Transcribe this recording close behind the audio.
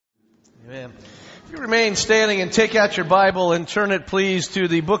Amen. If you remain standing and take out your Bible and turn it please to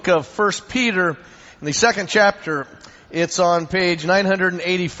the book of 1 Peter in the second chapter. It's on page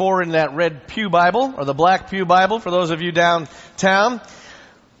 984 in that red pew Bible, or the black pew Bible for those of you downtown.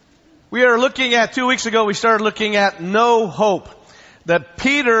 We are looking at, 2 weeks ago we started looking at no hope. That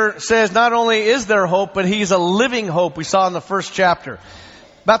Peter says not only is there hope, but he's a living hope, we saw in the first chapter.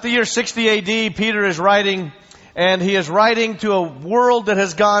 About the year 60 AD, Peter is writing, and he is writing to a world that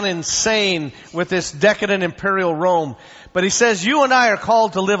has gone insane with this decadent imperial Rome. But he says, you and I are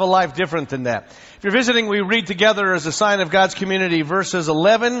called to live a life different than that. If you're visiting, we read together as a sign of God's community, verses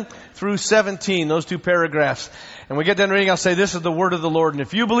 11 through 17, those two paragraphs. And we get done reading, I'll say, this is the word of the Lord. And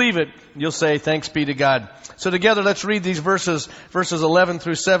if you believe it, you'll say, thanks be to God. So together, let's read these verses 11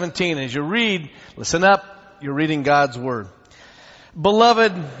 through 17. As you read, listen up, you're reading God's word.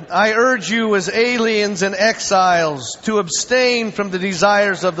 Beloved, I urge you as aliens and exiles to abstain from the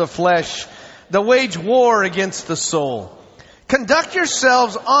desires of the flesh, that wage war against the soul. Conduct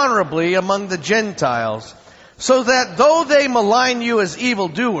yourselves honorably among the Gentiles, so that though they malign you as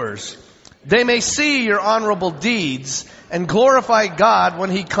evildoers, they may see your honorable deeds and glorify God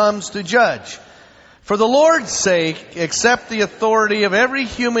when He comes to judge. For the Lord's sake, accept the authority of every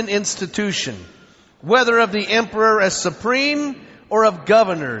human institution, whether of the emperor as supreme or of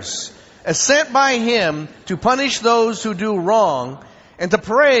governors, as sent by Him to punish those who do wrong and to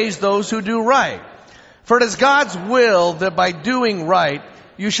praise those who do right. For it is God's will that by doing right,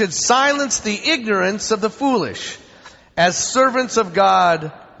 you should silence the ignorance of the foolish. As servants of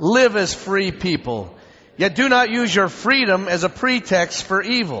God, live as free people. Yet do not use your freedom as a pretext for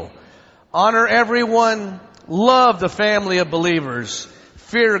evil. Honor everyone. Love the family of believers.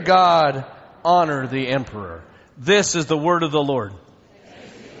 Fear God. Honor the emperor. This is the word of the Lord.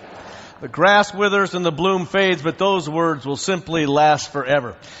 The grass withers and the bloom fades, but those words will simply last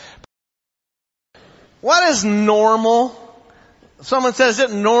forever. What is normal? Someone says,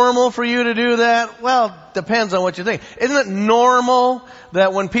 is it normal for you to do that? Well, depends on what you think. Isn't it normal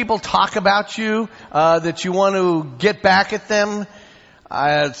that when people talk about you, that you want to get back at them?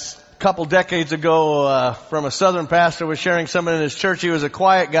 A couple decades ago, from a southern pastor was sharing someone in his church. He was a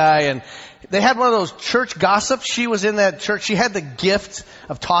quiet guy, and they had one of those church gossips. She was in that church. She had the gift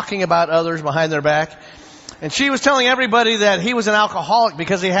of talking about others behind their back. And she was telling everybody that he was an alcoholic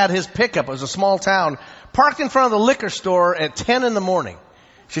because he had his pickup. It was a small town, parked in front of the liquor store at 10 in the morning.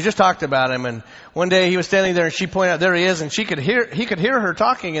 She just talked about him, and one day he was standing there and she pointed out, there he is, and he could hear her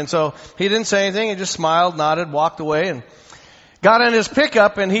talking, and so he didn't say anything. He just smiled, nodded, walked away, and got in his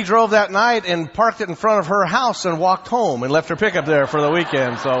pickup, and he drove that night and parked it in front of her house and walked home and left her pickup there for the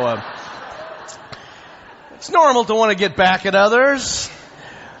weekend. So, it's normal to want to get back at others.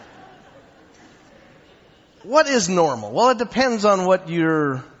 What is normal? Well, it depends on what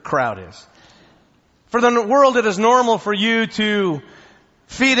your crowd is. For the world, it is normal for you to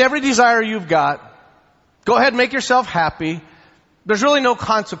feed every desire you've got. Go ahead and make yourself happy. There's really no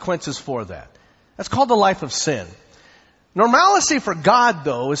consequences for that. That's called the life of sin. Normalcy for God,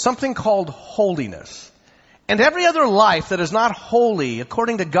 though, is something called holiness. And every other life that is not holy,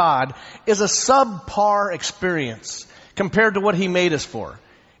 according to God, is a subpar experience compared to what He made us for.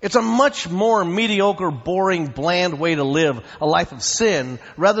 It's a much more mediocre, boring, bland way to live a life of sin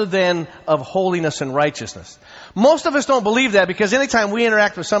rather than of holiness and righteousness. Most of us don't believe that because anytime we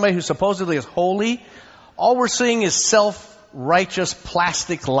interact with somebody who supposedly is holy, all we're seeing is self-righteous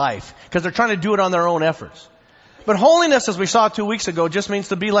plastic life because they're trying to do it on their own efforts. But holiness, as we saw 2 weeks ago, just means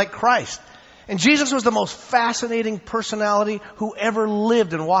to be like Christ. And Jesus was the most fascinating personality who ever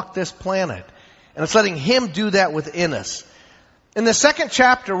lived and walked this planet. And it's letting Him do that within us. In the second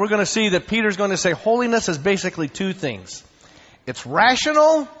chapter, we're going to see that Peter's going to say holiness is basically two things. It's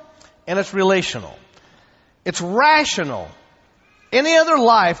rational and it's relational. It's rational. Any other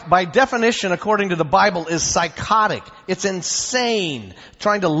life, by definition, according to the Bible, is psychotic. It's insane,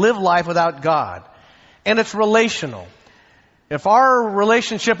 trying to live life without God. And it's relational. If our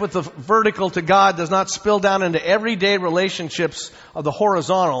relationship with the vertical to God does not spill down into everyday relationships of the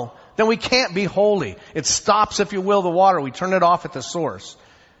horizontal, then we can't be holy. It stops, if you will, the water. We turn it off at the source.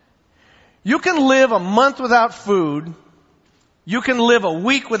 You can live a month without food. You can live a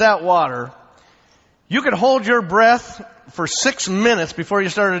week without water. You can hold your breath for 6 minutes before you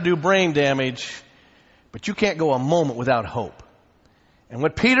start to do brain damage. But you can't go a moment without hope. And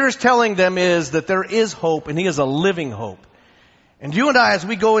what Peter is telling them is that there is hope, and he is a living hope. And you and I, as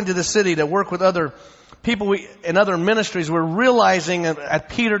we go into the city to work with other people in other ministries, we're realizing that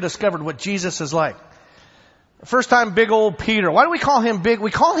Peter discovered what Jesus is like. First time big old Peter. Why do we call him big?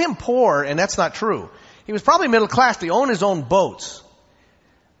 We call him poor, and that's not true. He was probably middle class. He owned his own boats.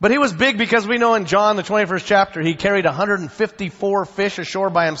 But he was big because we know in John, the 21st chapter, he carried 154 fish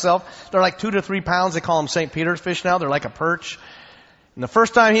ashore by himself. They're like 2 to 3 pounds. They call them St. Peter's fish now. They're like a perch. And the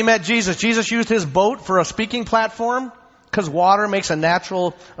first time he met Jesus, Jesus used his boat for a speaking platform because water makes a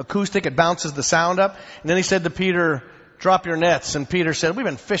natural acoustic. It bounces the sound up. And then he said to Peter, drop your nets. And Peter said, we've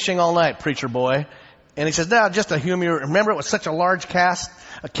been fishing all night, preacher boy. And he says, no, just to humor you. Remember, it was such a large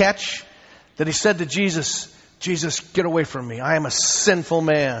catch, that he said to Jesus, Jesus, get away from me. I am a sinful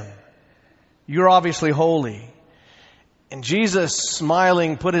man. You're obviously holy. And Jesus,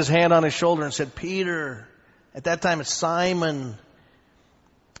 smiling, put his hand on his shoulder and said, Peter, at that time it's Simon,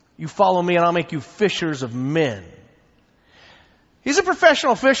 you follow me and I'll make you fishers of men. He's a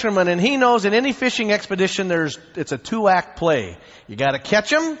professional fisherman, and he knows in any fishing expedition it's a 2-act play. You got to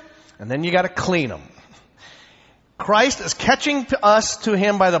catch them, and then you got to clean them. Christ is catching us to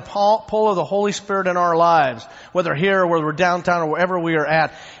him by the pull of the Holy Spirit in our lives, whether here or whether we're downtown or wherever we are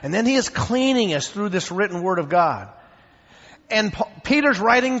at. And then he is cleaning us through this written word of God. And Peter's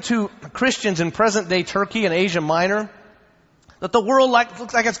writing to Christians in present-day Turkey and Asia Minor that the world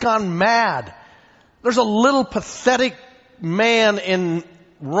looks like it's gone mad. There's a little pathetic man in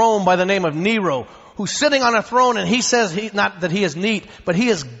Rome by the name of Nero who's sitting on a throne, and he says not that he is neat, but he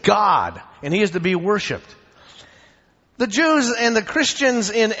is God, and he is to be worshipped. The Jews and the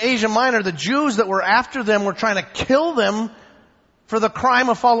Christians in Asia Minor, the Jews that were after them were trying to kill them for the crime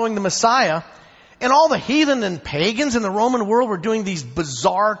of following the Messiah. And all the heathen and pagans in the Roman world were doing these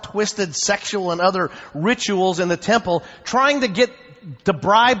bizarre, twisted sexual and other rituals in the temple, trying to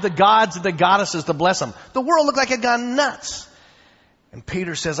bribe the gods and the goddesses to bless them. The world looked like it had gone nuts. And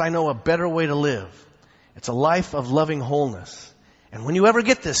Peter says, I know a better way to live. It's a life of loving wholeness. And when you ever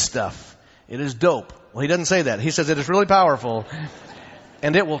get this stuff, it is dope. Well, he doesn't say that. He says it is really powerful,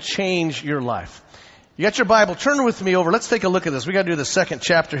 and it will change your life. You got your Bible? Turn with me over. Let's take a look at this. We got to do the second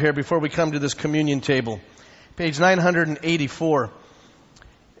chapter here before we come to this communion table. Page 984.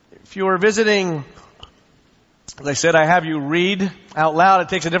 If you are visiting, as I said, I have you read out loud. It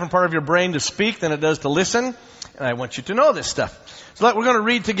takes a different part of your brain to speak than it does to listen. And I want you to know this stuff. So we're going to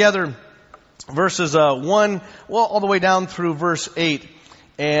read together verses 1, all the way down through verse 8.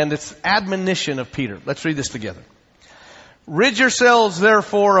 And it's admonition of Peter. Let's read this together. Rid yourselves,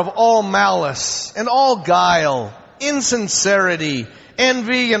 therefore, of all malice and all guile, insincerity,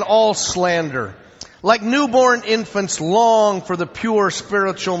 envy, and all slander. Like newborn infants, long for the pure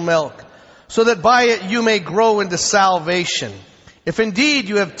spiritual milk, so that by it you may grow into salvation. If indeed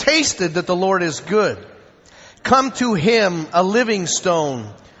you have tasted that the Lord is good, come to him, a living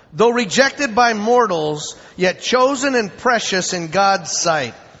stone, though rejected by mortals, yet chosen and precious in God's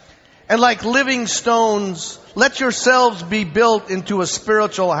sight. And like living stones, let yourselves be built into a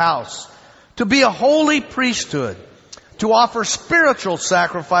spiritual house, to be a holy priesthood, to offer spiritual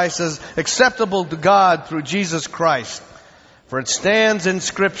sacrifices acceptable to God through Jesus Christ. For it stands in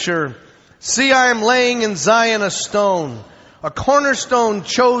Scripture, see, I am laying in Zion a stone, a cornerstone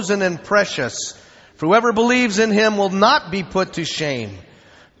chosen and precious. For whoever believes in him will not be put to shame.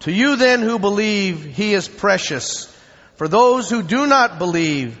 To you then who believe, he is precious. For those who do not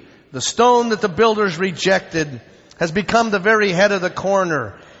believe, the stone that the builders rejected has become the very head of the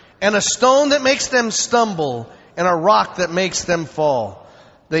corner, and a stone that makes them stumble, and a rock that makes them fall.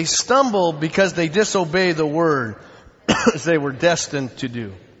 They stumble because they disobey the word, as they were destined to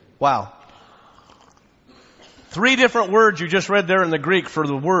do. Wow. 3 different words you just read there in the Greek for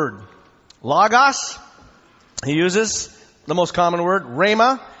the word. Logos, he uses the most common word,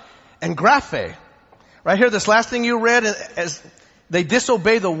 rhema, and graphe. Right here, this last thing you read, as they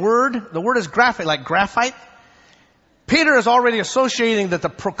disobey the word is graphe, like graphite. Peter is already associating that the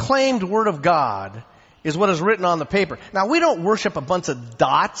proclaimed word of God is what is written on the paper. Now, we don't worship a bunch of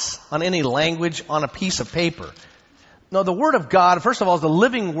dots on any language on a piece of paper. No, the word of God, first of all, is the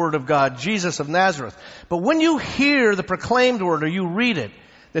living word of God, Jesus of Nazareth. But when you hear the proclaimed word or you read it,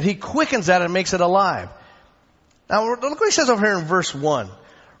 that he quickens that and makes it alive. Now, look what he says over here in verse 1.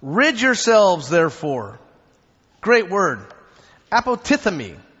 Rid yourselves, therefore. Great word.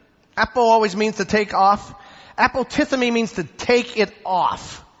 Apotithemi. Apo always means to take off. Apotithemi means to take it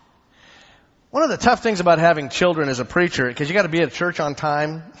off. One of the tough things about having children as a preacher, because you got to be at church on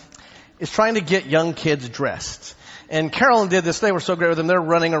time, is trying to get young kids dressed. And Carolyn did this. They were so great with them. They're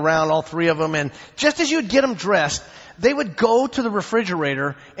running around, all 3 of them. And just as you'd get them dressed, they would go to the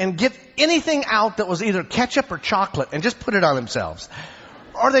refrigerator and get anything out that was either ketchup or chocolate and just put it on themselves.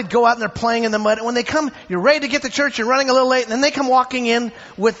 Or they'd go out and they're playing in the mud. And when they come, you're ready to get to church, you're running a little late, and then they come walking in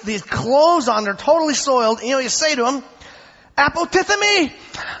with these clothes on, they're totally soiled. And, you say to them, apotithemi.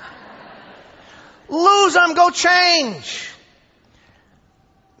 Lose them, go change.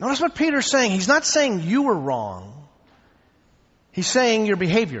 Notice what Peter's saying. He's not saying you were wrong. He's saying your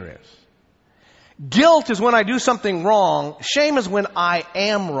behavior is. Guilt is when I do something wrong. Shame is when I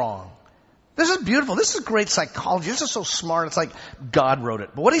am wrong. This is beautiful. This is great psychology. This is so smart. It's like God wrote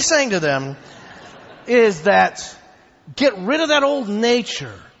it. But what he's saying to them is that get rid of that old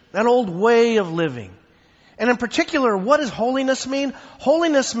nature, that old way of living. And in particular, what does holiness mean?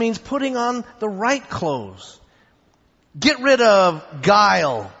 Holiness means putting on the right clothes. Get rid of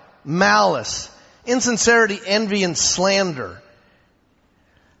guile, malice, insincerity, envy, and slander.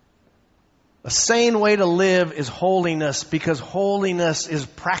 A sane way to live is holiness, because holiness is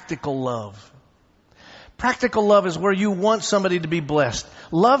practical love. Practical love is where you want somebody to be blessed.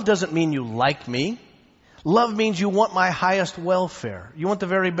 Love doesn't mean you like me. Love means you want my highest welfare. You want the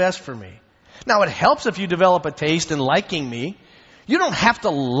very best for me. Now, it helps if you develop a taste in liking me. You don't have to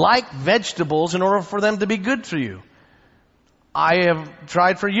like vegetables in order for them to be good for you. I have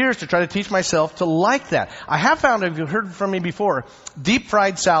tried for years to try to teach myself to like that. I have found, if you've heard from me before, deep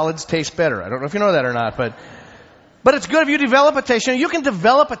fried salads taste better. I don't know if you know that or not, but it's good if you develop a taste. You can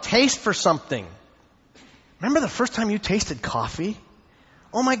develop a taste for something. Remember the first time you tasted coffee?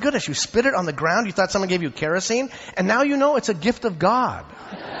 Oh my goodness, you spit it on the ground, you thought someone gave you kerosene, and now you know it's a gift of God.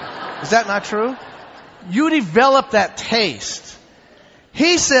 Is that not true? You develop that taste.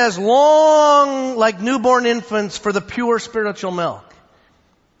 He says, long like newborn infants for the pure spiritual milk.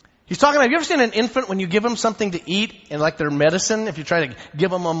 He's talking about, have you ever seen an infant when you give them something to eat and like their medicine, if you try to give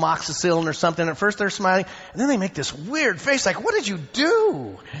them amoxicillin or something, at first they're smiling, and then they make this weird face like, what did you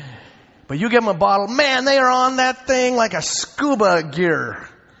do? But you give them a bottle, man, they are on that thing like a scuba gear.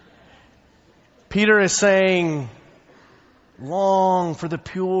 Peter is saying, long for the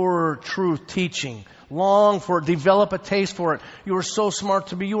pure truth teaching. Long for it. Develop a taste for it. You are so smart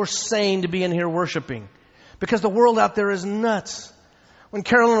to be. You are sane to be in here worshiping. Because the world out there is nuts. When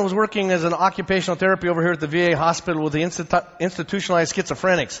Carolyn was working as an occupational therapy over here at the VA hospital with the institutionalized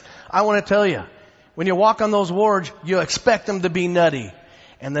schizophrenics, I want to tell you, when you walk on those wards, you expect them to be nutty.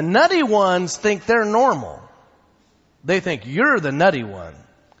 And the nutty ones think they're normal. They think you're the nutty one.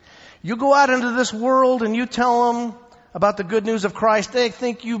 You go out into this world and you tell them about the good news of Christ, they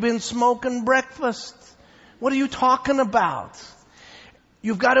think you've been smoking breakfast. What are you talking about?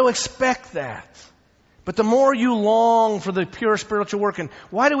 You've got to expect that. But the more you long for the pure spiritual work, and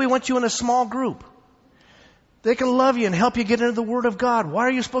why do we want you in a small group? They can love you and help you get into the Word of God. Why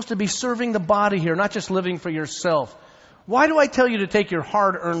are you supposed to be serving the body here, not just living for yourself? Why do I tell you to take your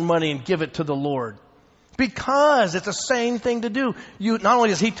hard-earned money and give it to the Lord? Because it's a sane thing to do. Not only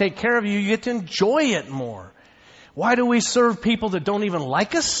does He take care of you, you get to enjoy it more. Why do we serve people that don't even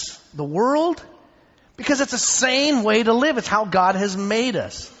like us? The world? Because it's a sane way to live. It's how God has made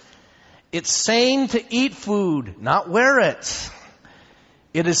us. It's sane to eat food, not wear it.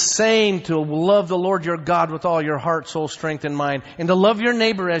 It is sane to love the Lord your God with all your heart, soul, strength, and mind, and to love your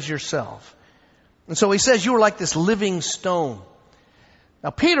neighbor as yourself. And so he says you are like this living stone. Now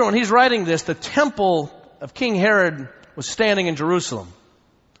Peter, when he's writing this, the temple of King Herod was standing in Jerusalem.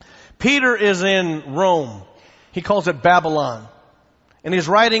 Peter is in Rome. He calls it Babylon. And he's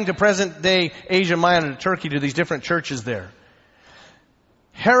writing to present-day Asia Minor, to Turkey, to these different churches there.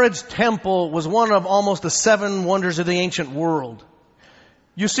 Herod's temple was one of almost the 7 wonders of the ancient world.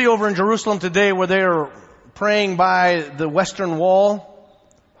 You see over in Jerusalem today where they are praying by the Western Wall.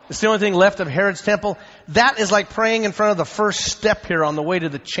 It's the only thing left of Herod's temple. That is like praying in front of the first step here on the way to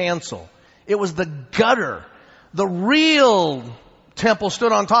the chancel. It was the gutter. The real temple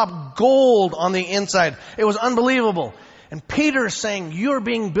stood on top, gold on the inside. It was unbelievable. And Peter is saying, you're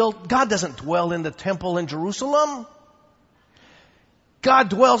being built. God doesn't dwell in the temple in Jerusalem. God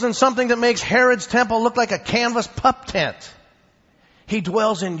dwells in something that makes Herod's temple look like a canvas pup tent. He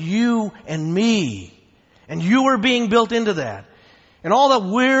dwells in you and me. And you are being built into that. And all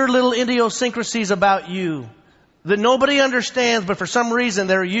the weird little idiosyncrasies about you that nobody understands, but for some reason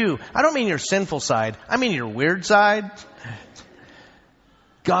they're you. I don't mean your sinful side. I mean your weird side.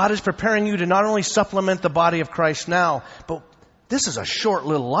 God is preparing you to not only supplement the body of Christ now, but this is a short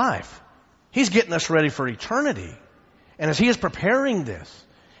little life. He's getting us ready for eternity. And as He is preparing this,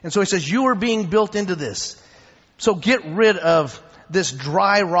 and so He says, you are being built into this. So get rid of this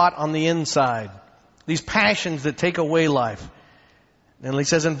dry rot on the inside, these passions that take away life. And He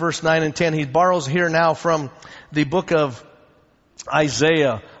says in verse 9 and 10, He borrows here now from the book of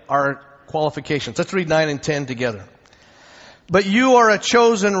Isaiah, our qualifications. Let's read 9 and 10 together. But you are a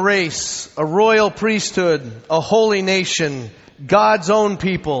chosen race, a royal priesthood, a holy nation, God's own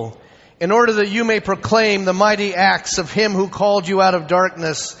people, in order that you may proclaim the mighty acts of Him who called you out of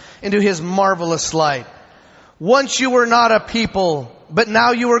darkness into His marvelous light. Once you were not a people, but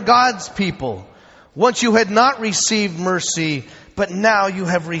now you are God's people. Once you had not received mercy, but now you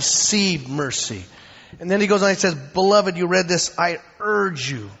have received mercy. And then he goes on and says, beloved, you read this, I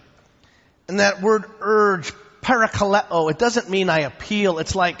urge you. And that word urge, parakaleo, it doesn't mean I appeal.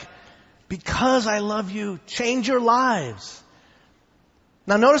 It's like, because I love you, change your lives.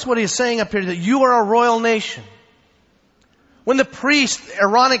 Now notice what he's saying up here, that you are a royal nation. When the priest,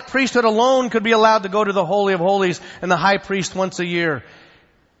 Aaronic priesthood alone could be allowed to go to the Holy of Holies and the high priest once a year.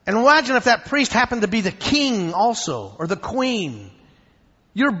 And imagine if that priest happened to be the king also, or the queen.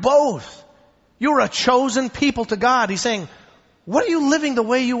 You're both. You're a chosen people to God. He's saying, what are you living the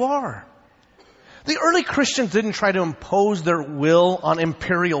way you are? The early Christians didn't try to impose their will on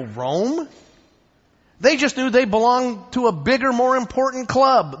imperial Rome. They just knew they belonged to a bigger, more important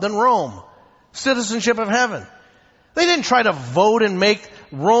club than Rome. Citizenship of heaven. They didn't try to vote and make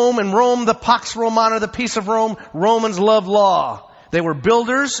Rome, and Rome, the Pax Romana, the peace of Rome. Romans loved law. They were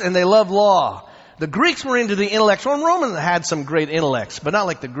builders and they loved law. The Greeks were into the intellectual, and Romans had some great intellects, but not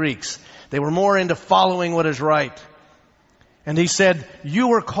like the Greeks. They were more into following what is right. And he said, you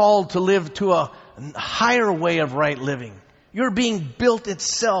were called to live to a higher way of right living. You're being built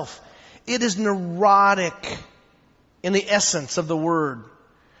itself. It is neurotic in the essence of the word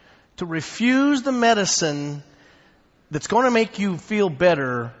to refuse the medicine that's going to make you feel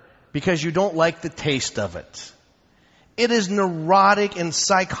better because you don't like the taste of it. It is neurotic and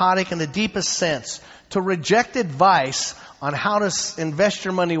psychotic in the deepest sense to reject advice on how to invest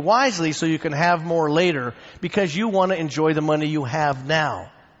your money wisely so you can have more later because you want to enjoy the money you have now.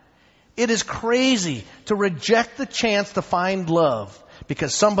 It is crazy to reject the chance to find love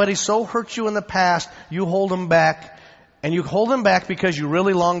because somebody so hurt you in the past, you hold them back. And you hold them back because you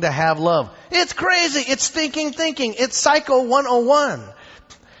really long to have love. It's crazy. It's stinking thinking. It's Psycho 101.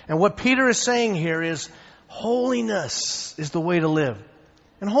 And what Peter is saying here is holiness is the way to live.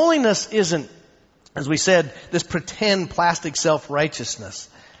 And holiness isn't, as we said, this pretend plastic self-righteousness.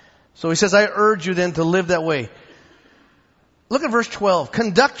 So he says, I urge you then to live that way. Look at verse 12.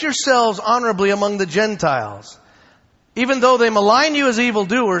 Conduct yourselves honorably among the Gentiles. Even though they malign you as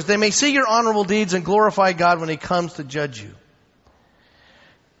evildoers, they may see your honorable deeds and glorify God when He comes to judge you.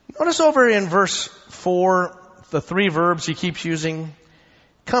 Notice over in verse 4, the three verbs he keeps using.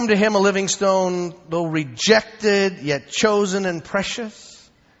 Come to Him a living stone, though rejected, yet chosen and precious.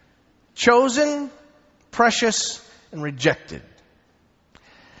 Chosen, precious, and rejected.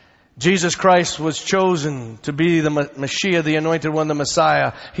 Jesus Christ was chosen to be the Messiah, the Anointed One, the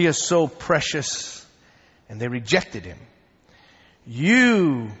Messiah. He is so precious. And they rejected Him.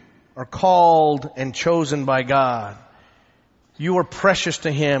 You are called and chosen by God. You are precious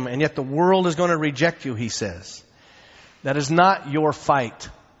to Him, and yet the world is going to reject you, He says. That is not your fight.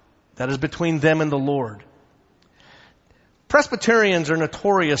 That is between them and the Lord. Presbyterians are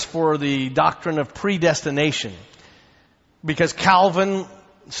notorious for the doctrine of predestination. Because Calvin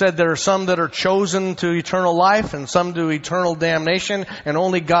said there are some that are chosen to eternal life and some to eternal damnation, and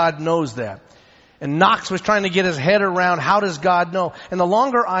only God knows that. And Knox was trying to get his head around, how does God know? And the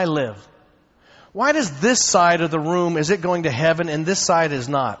longer I live, why does this side of the room, is it going to heaven and this side is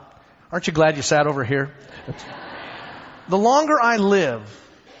not? Aren't you glad you sat over here? The longer I live,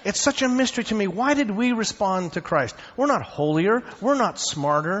 it's such a mystery to me. Why did we respond to Christ? We're not holier. We're not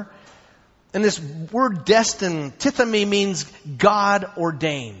smarter. And this word destined, tithemi, means God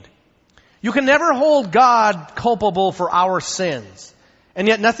ordained. You can never hold God culpable for our sins. And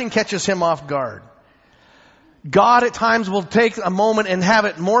yet nothing catches Him off guard. God at times will take a moment and have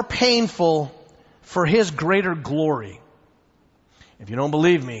it more painful for His greater glory. If you don't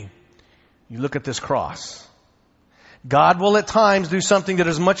believe me, you look at this cross. God will at times do something that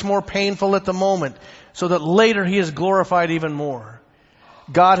is much more painful at the moment so that later He is glorified even more.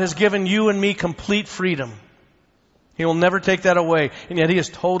 God has given you and me complete freedom. He will never take that away, and yet He is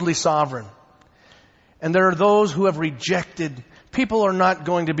totally sovereign. And there are those who have rejected. People are not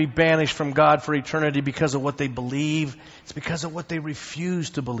going to be banished from God for eternity because of what they believe. It's because of what they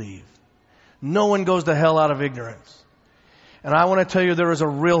refuse to believe. No one goes to hell out of ignorance. And I want to tell you there is a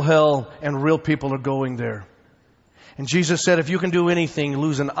real hell and real people are going there. And Jesus said if you can do anything,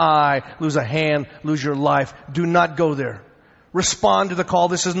 lose an eye, lose a hand, lose your life, do not go there. Respond to the call.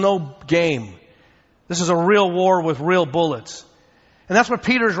 This is no game. This is a real war with real bullets. And that's what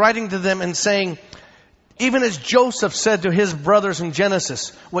Peter is writing to them and saying, even as Joseph said to his brothers in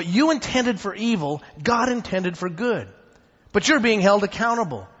Genesis, what you intended for evil, God intended for good. But you're being held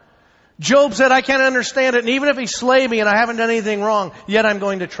accountable. Job said, I can't understand it, and even if He slay me and I haven't done anything wrong, yet I'm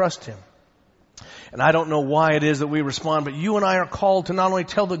going to trust Him. And I don't know why it is that we respond, but you and I are called to not only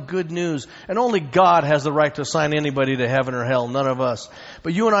tell the good news, and only God has the right to assign anybody to heaven or hell, none of us.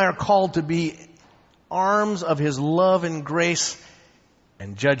 But you and I are called to be arms of His love and grace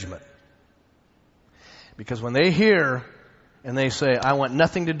and judgment. Because when they hear and they say, I want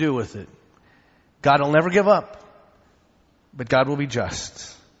nothing to do with it, God will never give up, but God will be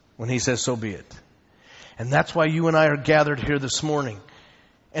just when He says, so be it. And that's why you and I are gathered here this morning.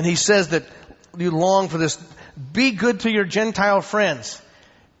 And He says that you long for this. Be good to your Gentile friends.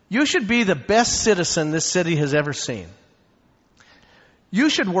 You should be the best citizen this city has ever seen. You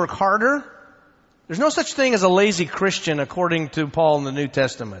should work harder. There's no such thing as a lazy Christian according to Paul in the New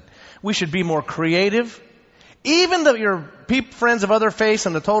Testament. We should be more creative. Even your friends of other faiths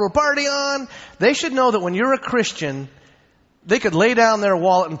and the total party on, they should know that when you're a Christian, they could lay down their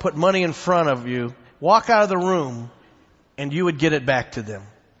wallet and put money in front of you, walk out of the room, and you would get it back to them.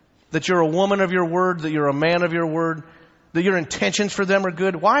 That you're a woman of your word, that you're a man of your word, that your intentions for them are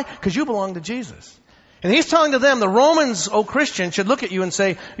good. Why? Because you belong to Jesus. And He's telling to them, the Romans, O Christian, should look at you and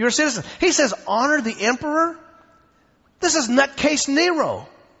say, you're a citizen. He says, honor the emperor? This is nutcase Nero.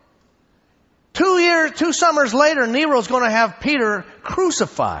 2 summers later, Nero's going to have Peter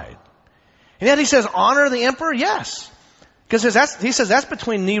crucified. And yet He says, honor the emperor? Yes. Because He says that's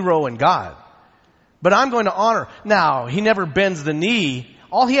between Nero and God. But I'm going to honor. Now, He never bends the knee.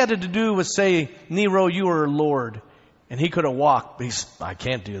 All He had to do was say, Nero, you are Lord. And he could have walked, but I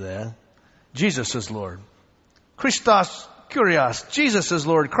can't do that. Jesus is Lord. Christos Kyrios. Jesus is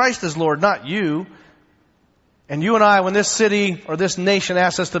Lord. Christ is Lord, not you. And you and I, when this city or this nation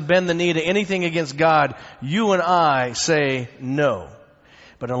asks us to bend the knee to anything against God, you and I say no.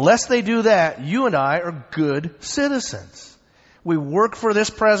 But unless they do that, you and I are good citizens. We work for this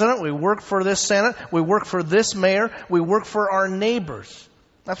president. We work for this Senate. We work for this mayor. We work for our neighbors.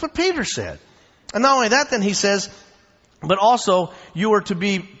 That's what Peter said. And not only that, then he says, but also you are to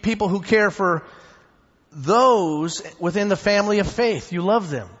be people who care for those within the family of faith. You love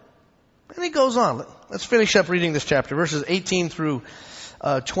them. And he goes on. Let's finish up reading this chapter, verses 18 through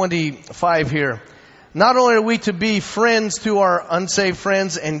 25 here. Not only are we to be friends to our unsaved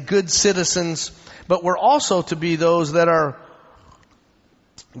friends and good citizens, but we're also to be those that are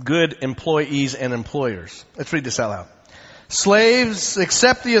good employees and employers. Let's read this out loud. Slaves,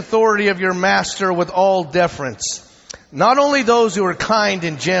 accept the authority of your master with all deference. Not only those who are kind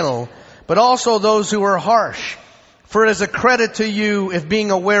and gentle, but also those who are harsh. For it is a credit to you if,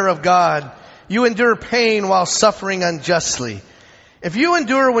 being aware of God, you endure pain while suffering unjustly. If you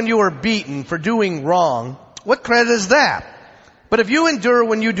endure when you are beaten for doing wrong, what credit is that? But if you endure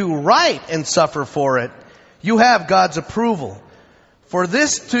when you do right and suffer for it, you have God's approval. For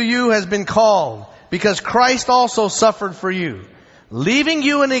this to you has been called, because Christ also suffered for you, leaving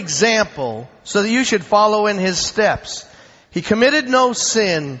you an example so that you should follow in His steps. He committed no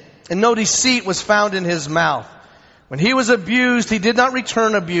sin, and no deceit was found in His mouth. When He was abused, He did not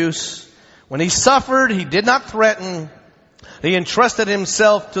return abuse. When He suffered, He did not threaten. He entrusted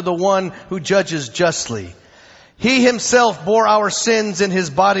Himself to the one who judges justly. He Himself bore our sins in His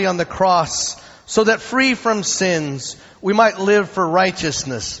body on the cross, so that free from sins, we might live for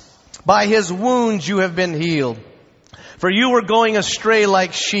righteousness. By His wounds you have been healed. For you were going astray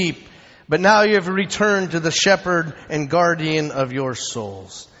like sheep, but now you have returned to the shepherd and guardian of your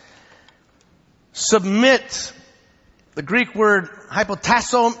souls. Submit. The Greek word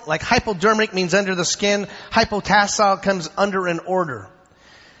hypotasso, like hypodermic, means under the skin. Hypotasso comes under an order.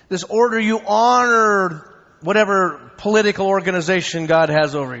 This order, you honor whatever political organization God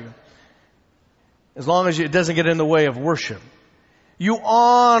has over you, as long as it doesn't get in the way of worship. You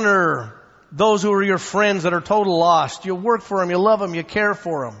honor those who are your friends that are total lost. You work for them, you love them, you care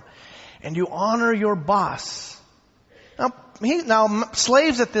for them. And you honor your boss. Now,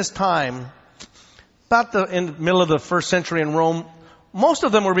 slaves at this time, about in the middle of the first century in Rome, most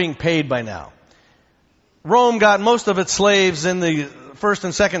of them were being paid by now. Rome got most of its slaves in the 1st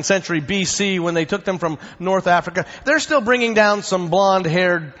and 2nd century BC when they took them from North Africa. They're still bringing down some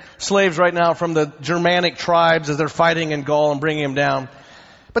blonde-haired slaves right now from the Germanic tribes as they're fighting in Gaul and bringing them down.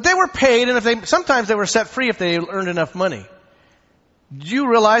 But they were paid, and sometimes they were set free if they earned enough money. Do you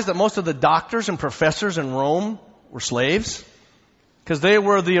realize that most of the doctors and professors in Rome were slaves? Because they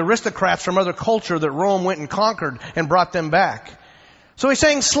were the aristocrats from other culture that Rome went and conquered and brought them back. So he's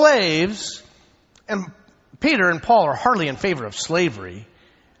saying slaves, and Peter and Paul are hardly in favor of slavery,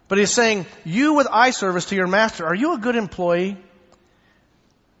 but he's saying, you with eye service to your master, are you a good employee?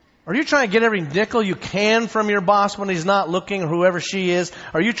 Are you trying to get every nickel you can from your boss when he's not looking, or whoever she is?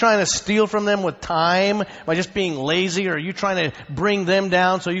 Are you trying to steal from them with time by just being lazy? Or are you trying to bring them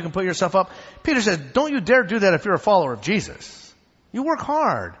down so you can put yourself up? Peter says, don't you dare do that if you're a follower of Jesus. You work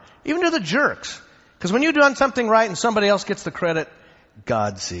hard, even to the jerks. Because when you've done something right and somebody else gets the credit,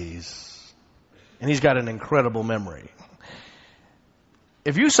 God sees. And He's got an incredible memory.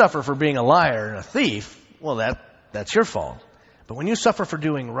 If you suffer for being a liar and a thief, well, that's your fault. But when you suffer for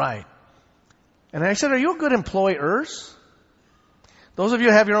doing right. And I said, are you a good employers? Those of you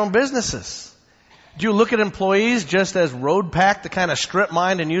who have your own businesses. Do you look at employees just as road pack to kind of strip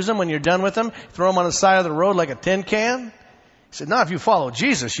mine and use them when you're done with them? Throw them on the side of the road like a tin can? He said, no, if you follow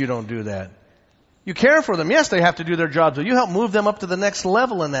Jesus, you don't do that. You care for them. Yes, they have to do their jobs, but you help move them up to the next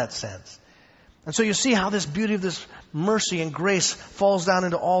level in that sense. And so you see how this beauty of this mercy and grace falls down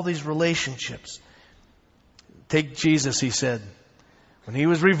into all these relationships. Take Jesus, He said. When He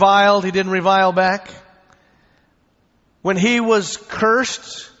was reviled, He didn't revile back. When He was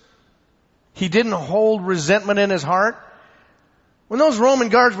cursed, He didn't hold resentment in His heart. When those Roman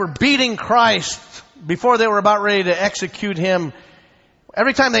guards were beating Christ before they were about ready to execute Him,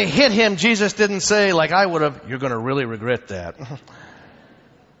 every time they hit Him, Jesus didn't say, like I would have, you're going to really regret that.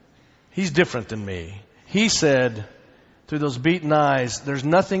 He's different than me. He said, through those beaten eyes, there's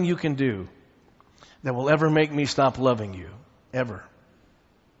nothing you can do that will ever make me stop loving you. Ever.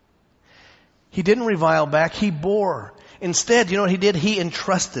 He didn't revile back. He bore. Instead, you know what He did? He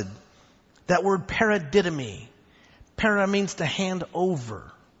entrusted. That word paradidomi. Para means to hand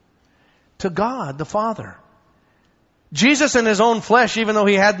over. To God, the Father. Jesus in His own flesh, even though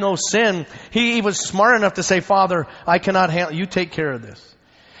He had no sin, He was smart enough to say, Father, I cannot handle, you take care of this.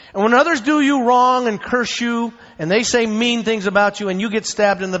 And when others do you wrong and curse you, and they say mean things about you, and you get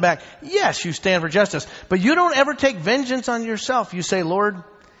stabbed in the back, yes, you stand for justice. But you don't ever take vengeance on yourself. You say, Lord,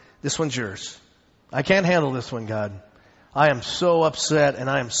 this one's yours. I can't handle this one, God. I am so upset and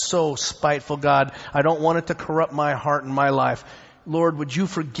I am so spiteful, God. I don't want it to corrupt my heart and my life. Lord, would you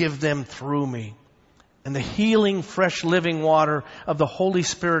forgive them through me? And the healing, fresh living water of the Holy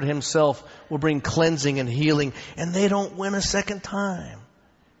Spirit Himself will bring cleansing and healing. And they don't win a second time.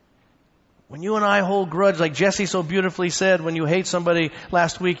 When you and I hold grudge, like Jesse so beautifully said, when you hate somebody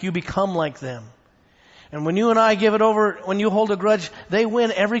last week, you become like them. And when you and I give it over, when you hold a grudge, they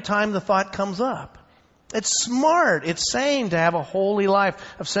win every time the thought comes up. It's smart. It's sane to have a holy life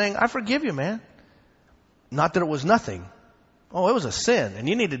of saying, I forgive you, man. Not that it was nothing. Oh, it was a sin, and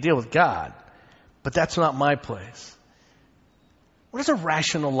you need to deal with God. But that's not my place. What is a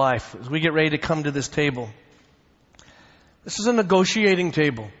rational life as we get ready to come to this table? This is a negotiating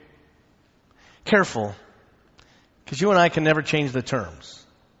table. Careful, because you and I can never change the terms.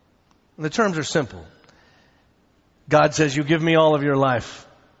 And the terms are simple. God says, you give me all of your life.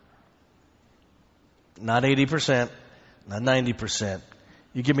 Not 80%, not 90%.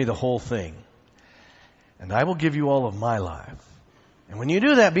 You give me the whole thing. And I will give you all of my life. And when you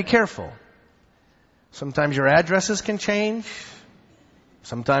do that, be careful. Sometimes your addresses can change.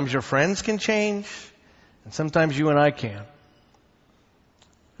 Sometimes your friends can change. And sometimes you and I can.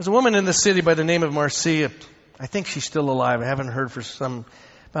 There's a woman in the city by the name of Marcia. I think she's still alive. I haven't heard for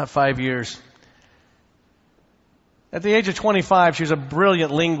about 5 years. At the age of 25, she was a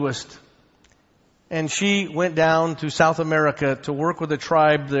brilliant linguist. And she went down to South America to work with a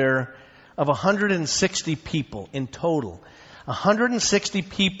tribe there of 160 people in total. 160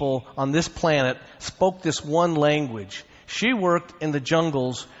 people on this planet spoke this one language. She worked in the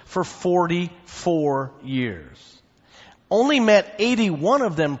jungles for 44 years. Only met 81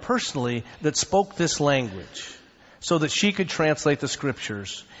 of them personally that spoke this language so that she could translate the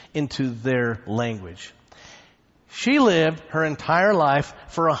scriptures into their language. She lived her entire life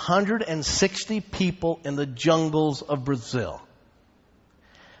for 160 people in the jungles of Brazil.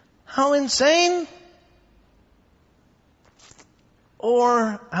 How insane?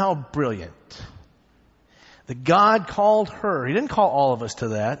 Or how brilliant? That God called her. He didn't call all of us to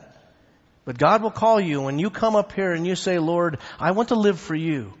that. But God will call you when you come up here and you say, Lord, I want to live for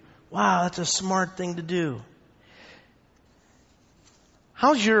you. Wow, that's a smart thing to do.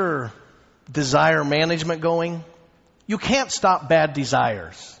 How's your desire management going? You can't stop bad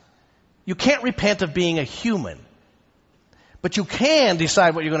desires. You can't repent of being a human. But you can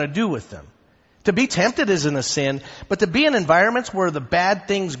decide what you're going to do with them. To be tempted isn't a sin, but to be in environments where the bad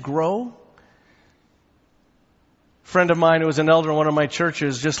things grow. A friend of mine who was an elder in one of my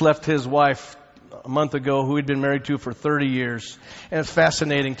churches just left his wife a month ago who he'd been married to for 30 years. And it's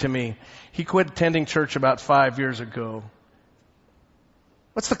fascinating to me. He quit attending church about 5 years ago.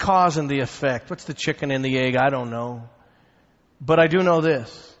 What's the cause and the effect? What's the chicken and the egg? I don't know. But I do know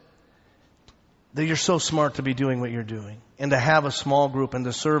this. that you're so smart to be doing what you're doing and to have a small group and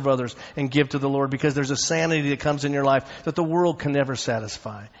to serve others and give to the Lord, because there's a sanity that comes in your life that the world can never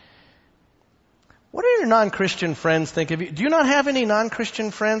satisfy. What do your non-Christian friends think of you? Do you not have any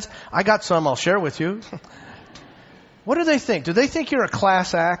non-Christian friends? I got some I'll share with you. What do they think? Do they think you're a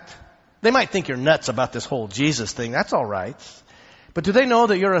class act? They might think you're nuts about this whole Jesus thing. That's all right. But do they know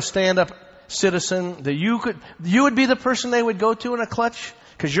that you're a stand-up citizen, that you would be the person they would go to in a clutch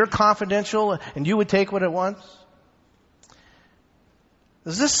because you're confidential and you would take what it wants?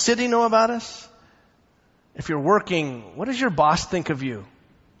 Does this city know about us? If you're working, what does your boss think of you?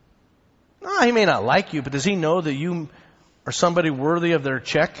 No, he may not like you, but does he know that you are somebody worthy of their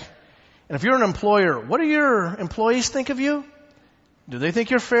check? And if you're an employer, what do your employees think of you? Do they think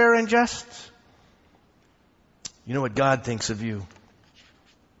you're fair and just? You know what God thinks of you?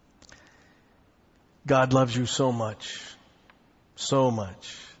 God loves you so much. So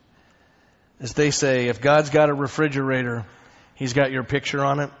much. As they say, if God's got a refrigerator, He's got your picture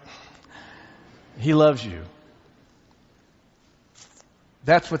on it. He loves you.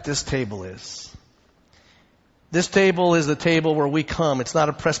 That's what this table is. This table is the table where we come. It's not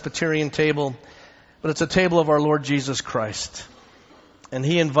a Presbyterian table, but it's a table of our Lord Jesus Christ. And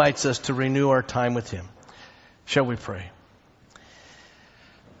He invites us to renew our time with Him. Shall we pray?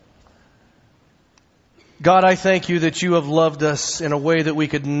 God, I thank You that You have loved us in a way that we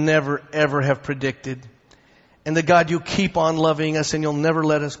could never, ever have predicted. And that, God, You keep on loving us and You'll never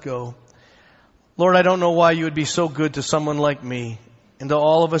let us go. Lord, I don't know why You would be so good to someone like me and to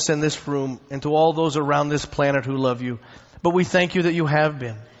all of us in this room and to all those around this planet who love You. But we thank You that You have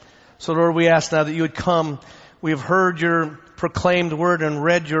been. So, Lord, we ask now that You would come. We have heard Your proclaimed word and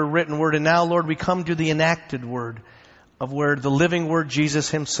read Your written word. And now, Lord, we come to the enacted word of where the living word, Jesus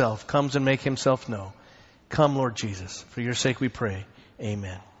Himself, comes and make Himself known. Come, Lord Jesus. For Your sake we pray.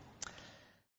 Amen.